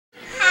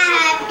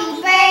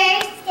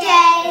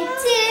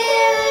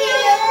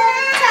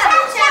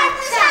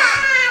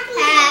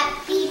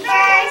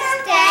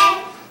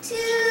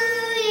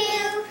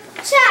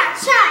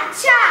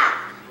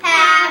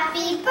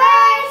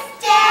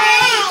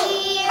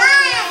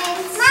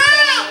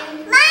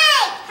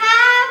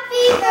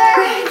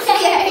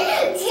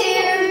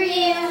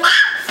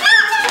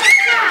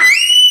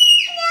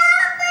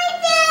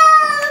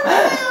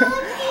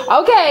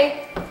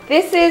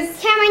This is...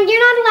 Cameron, you're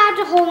not allowed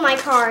to hold my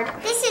card.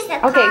 This is the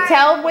card. Okay,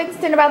 tell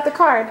Winston about the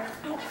card.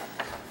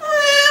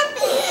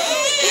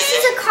 This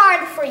is a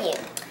card for you.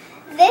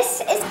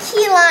 This is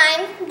key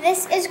lime.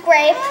 This is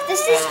grape.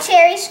 This is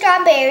cherry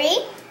strawberry.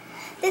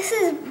 This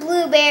is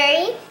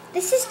blueberry.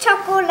 This is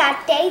chocolate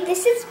latte.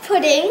 This is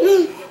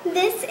pudding.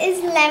 This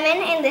is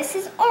lemon, and this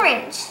is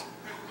orange.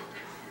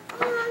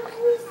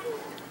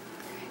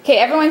 Okay,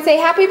 everyone say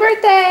happy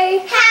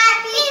birthday.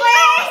 Happy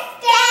birthday!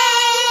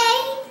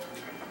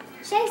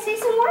 Shay, say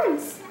some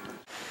words.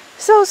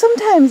 So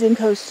sometimes in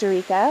Costa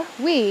Rica,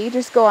 we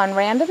just go on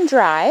random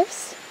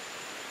drives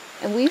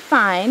and we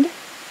find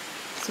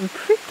some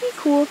pretty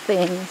cool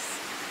things.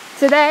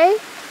 Today,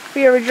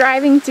 we were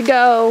driving to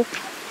go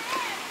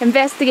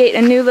investigate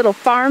a new little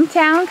farm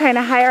town kind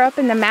of higher up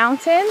in the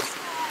mountains.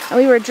 And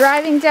we were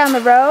driving down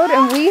the road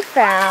and we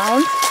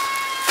found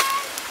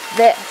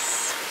this.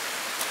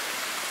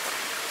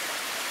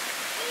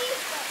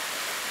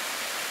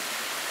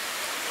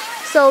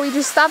 So we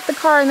just stopped the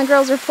car and the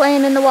girls are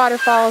playing in the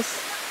waterfalls.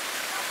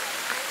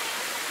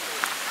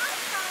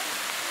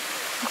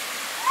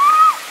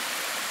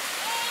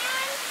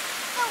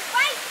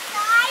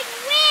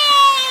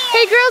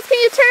 Hey girls, can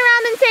you turn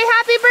around and say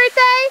happy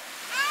birthday?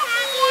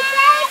 Happy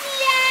birthday! Happy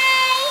birthday!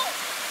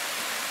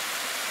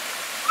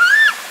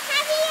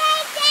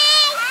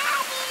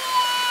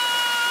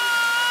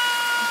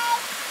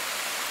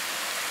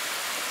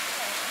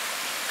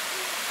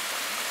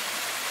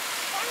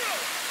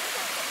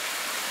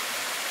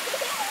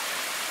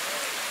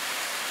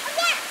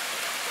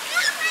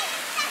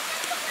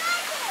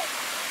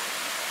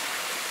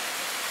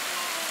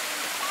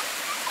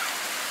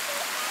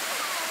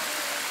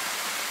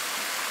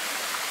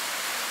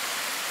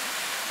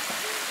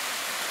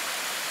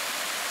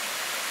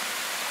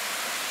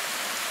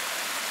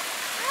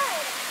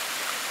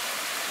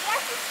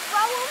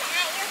 Throw them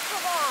at your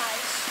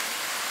garage.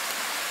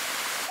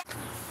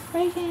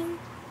 Reagan,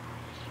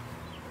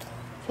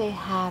 say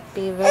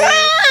happy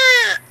birthday.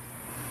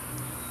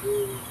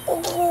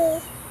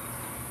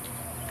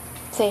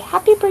 Say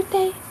happy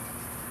birthday.